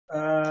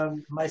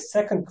my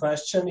second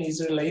question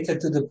is related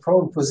to the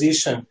prone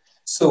position.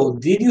 So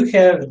did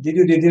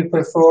you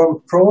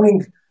perform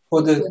proning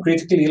for the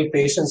critically ill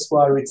patients who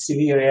are with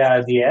severe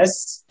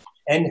ARDS?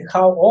 And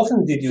how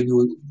often did you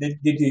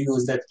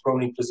use that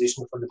proning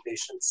position for the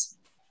patients?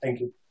 Thank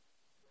you.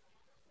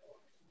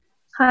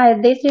 Hi,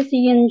 this is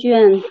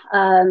Yingjuan.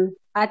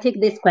 I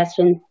take this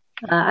question.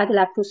 I'd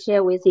like to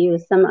share with you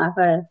some of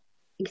our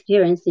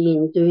experience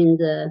in doing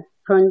the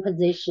prone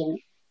position.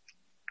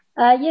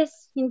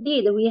 Yes,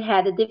 indeed, we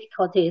had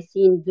difficulties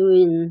in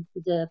doing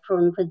the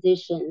prone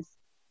positions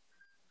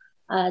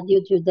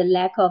due to the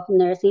lack of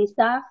nursing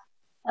staff.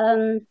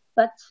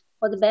 But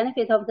for the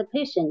benefit of the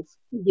patients,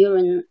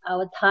 during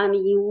our time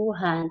in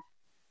Wuhan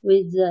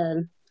with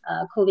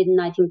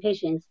COVID-19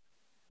 patients,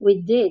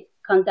 we did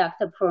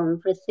conduct prone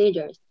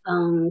procedures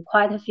on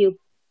quite a few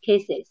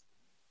cases,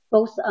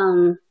 both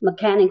on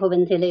mechanical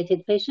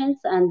ventilated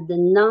patients and the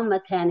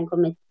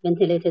non-mechanical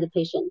ventilated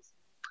patients.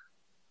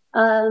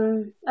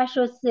 I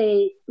should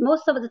say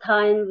most of the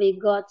time we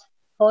got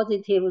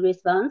positive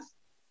response,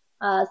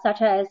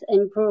 such as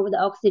improved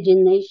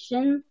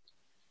oxygenation,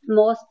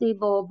 more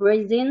stable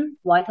breathing,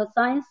 vital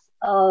signs,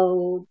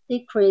 or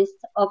decreased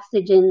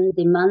oxygen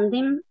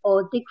demanding,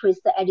 or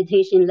decreased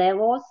agitation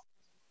levels.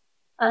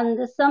 And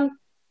some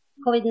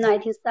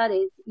COVID-19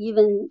 studies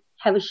even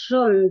have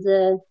shown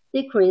the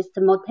decreased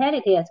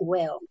mortality as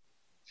well.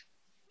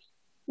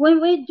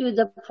 When we do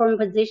the prone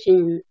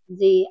position,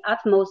 the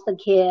utmost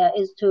care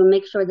is to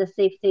make sure the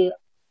safety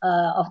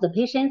of the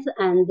patients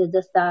and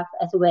the staff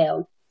as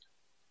well.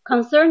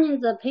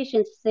 Concerning the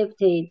patient's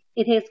safety,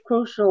 it is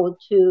crucial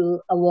to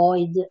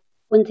avoid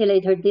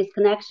ventilator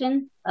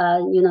disconnection,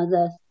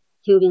 the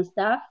tubing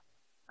stuff,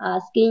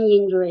 skin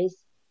injuries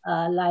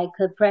like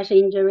pressure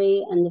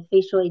injury and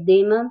facial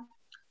edema,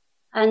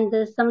 and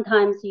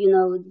sometimes,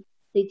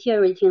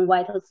 deteriorating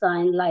vital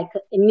sign like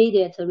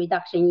immediate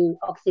reduction in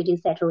oxygen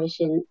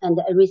saturation and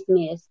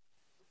arrhythmias.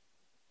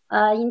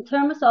 In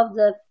terms of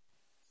the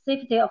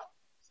safety of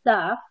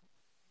staff,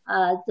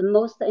 the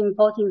most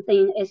important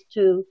thing is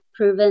to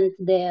prevent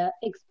their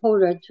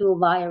exposure to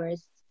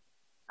virus.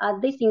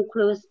 This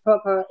includes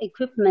proper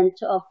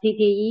equipment of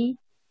PPE,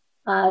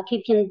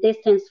 keeping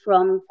distance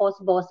from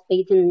possible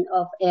spitting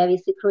of airway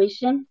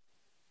secretion.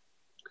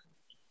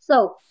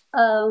 So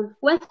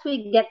once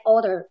we get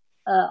order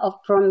of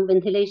prone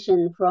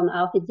ventilation from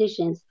our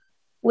physicians,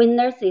 we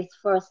nurses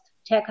first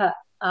check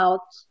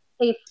out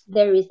if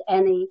there is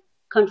any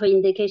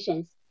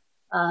contraindications,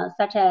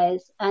 such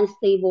as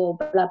unstable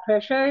blood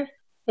pressure,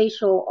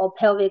 facial or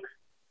pelvic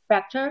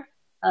fracture,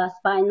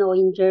 spinal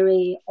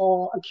injury,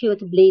 or acute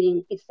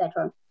bleeding,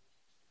 etc.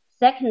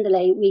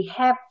 Secondly, we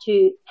have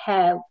to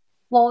have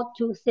 4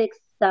 to 6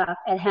 staff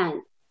at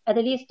hand, at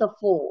least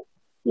 4,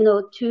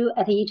 2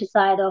 at each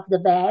side of the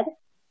bed.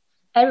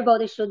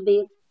 Everybody should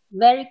be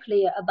very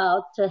clear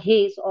about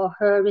his or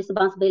her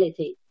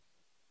responsibility,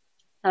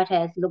 such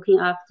as looking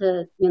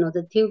after,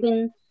 the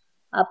tubing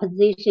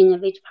position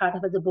of each part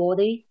of the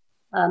body,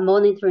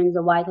 monitoring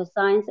the vital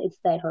signs,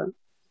 etc.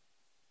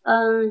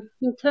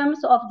 In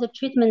terms of the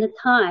treatment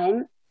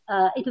time,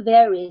 it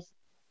varies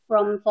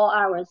from 4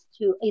 hours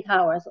to 8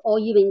 hours, or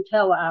even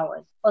 12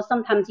 hours, or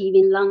sometimes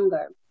even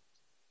longer.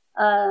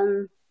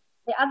 The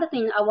other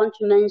thing I want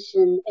to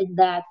mention is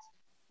that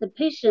the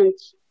patient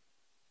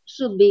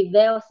should be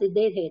well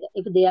sedated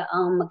if they are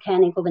on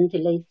mechanical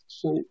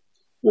ventilation.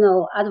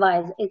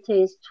 Otherwise it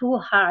is too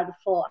hard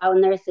for our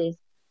nurses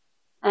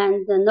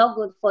and not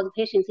good for the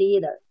patients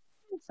either.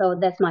 So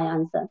that's my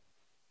answer.